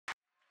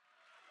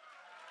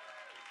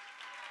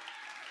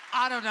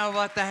I don't know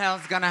what the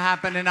hell's gonna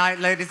happen tonight,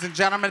 ladies and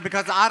gentlemen,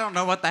 because I don't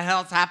know what the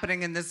hell's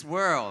happening in this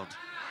world.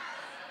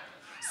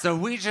 So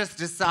I just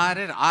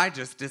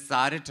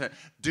decided to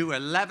do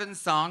 11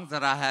 songs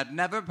that I had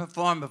never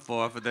performed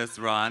before for this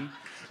run,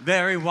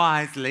 very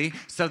wisely,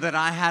 so that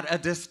I had a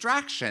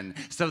distraction,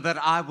 so that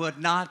I would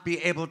not be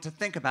able to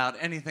think about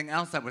anything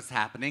else that was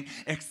happening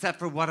except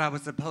for what I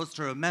was supposed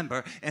to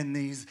remember in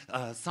these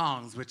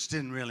songs, which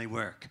didn't really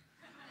work.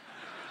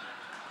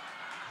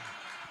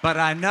 But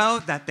I know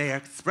that they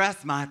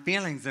express my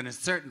feelings in a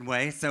certain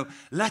way, so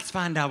let's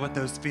find out what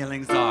those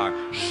feelings are,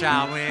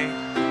 shall we?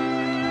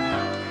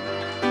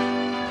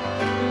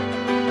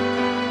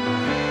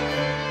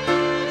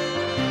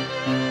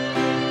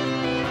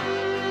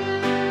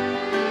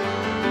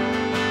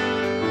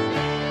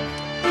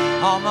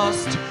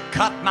 Almost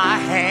cut my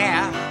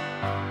hair.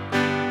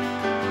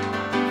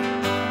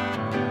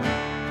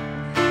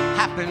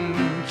 Happened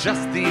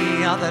just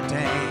the other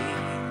day.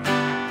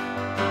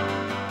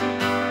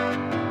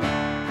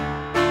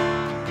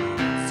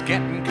 It's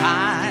getting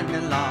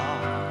kinda long.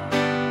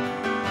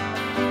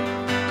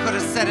 Could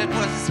have said it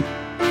was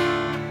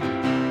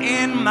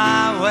in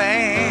my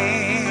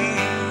way,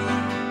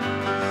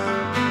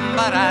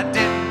 but I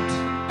didn't,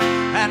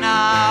 and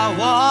I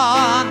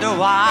wonder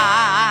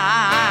why.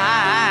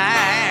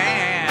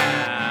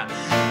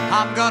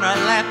 I'm gonna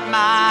let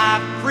my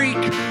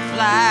freak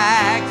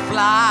flag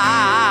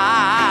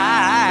fly,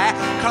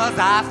 'cause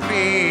I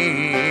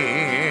feel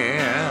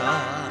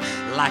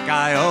like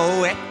I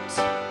owe it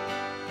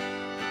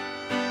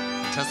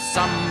to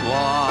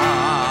someone.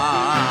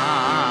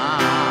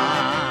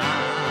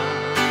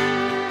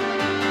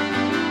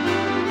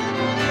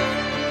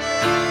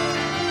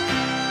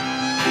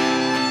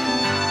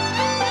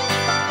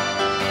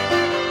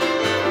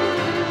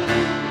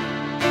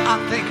 I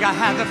think I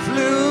had the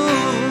flu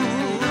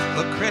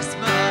for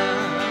Christmas,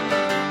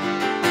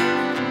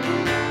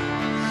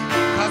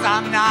 'cause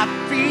I'm not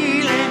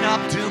feeling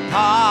up to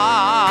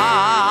par.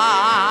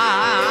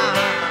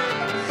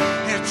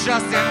 It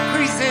just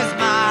increases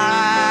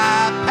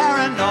my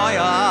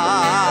paranoia,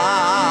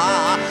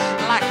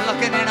 like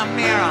looking in a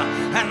mirror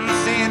and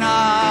seeing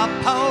a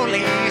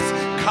police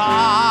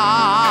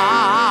car.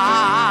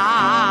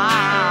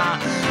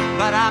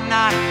 But I'm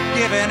not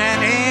giving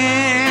an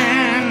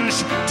inch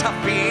to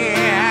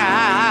fear,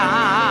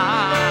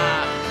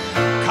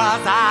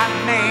 'cause I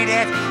made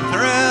it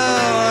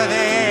through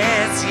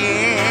this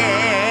year,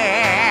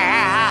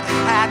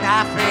 and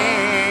I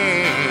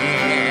feel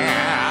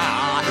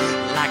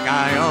like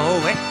I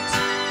owe it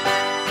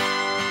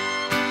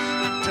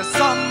to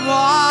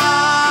someone.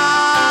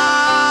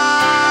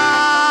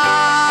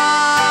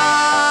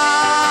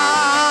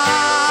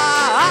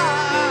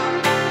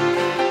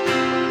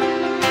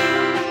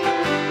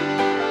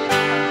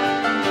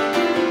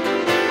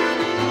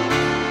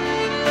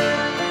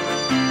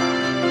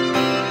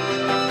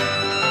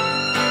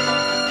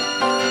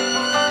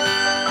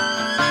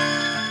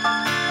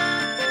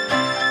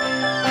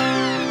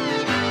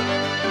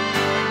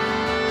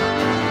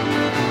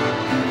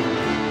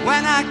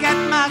 When I get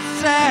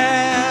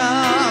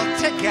myself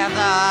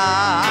together,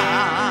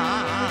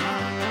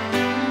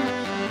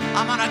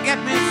 I'm gonna get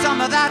me some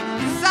of that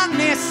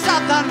sunny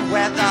southern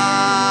weather.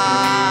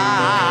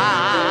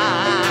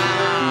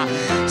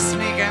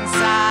 Sneak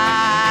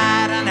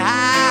inside and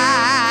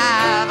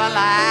have a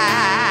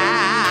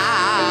laugh.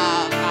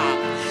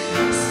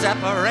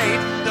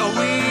 Separate the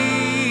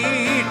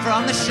weed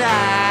from the chaff.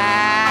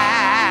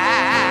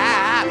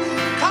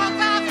 'Cause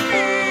I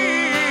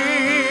feel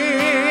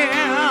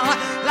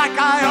like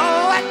I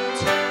owe it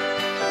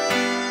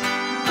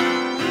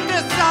to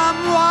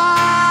someone.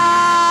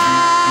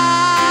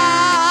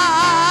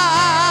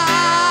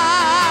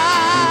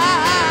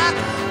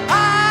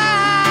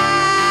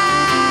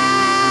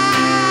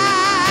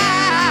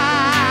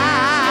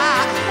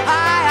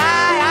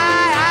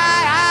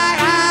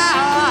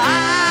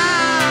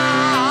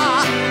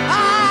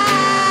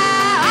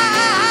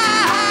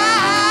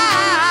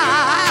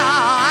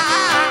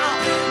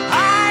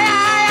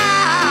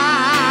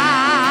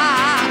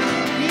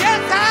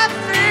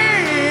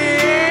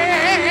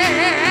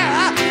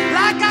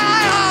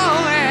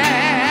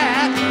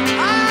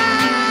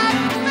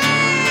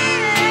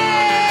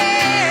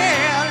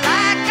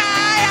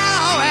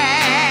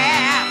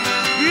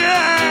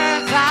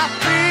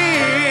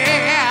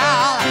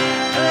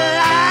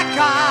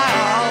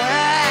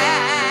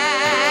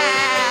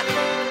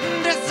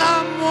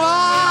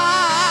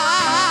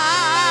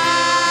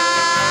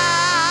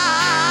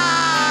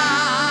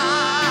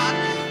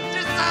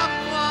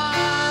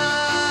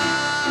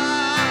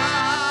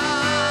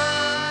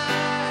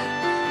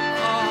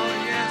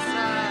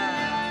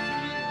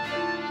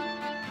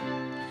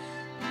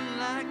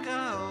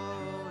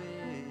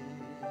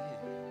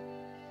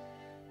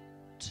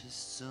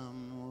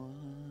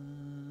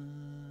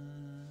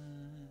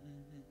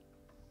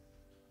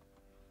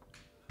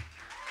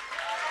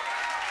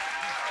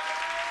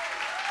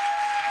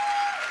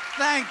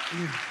 Thank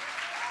you.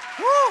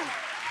 Woo.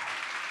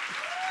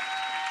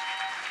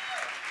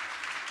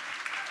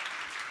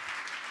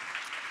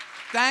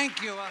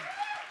 Thank you.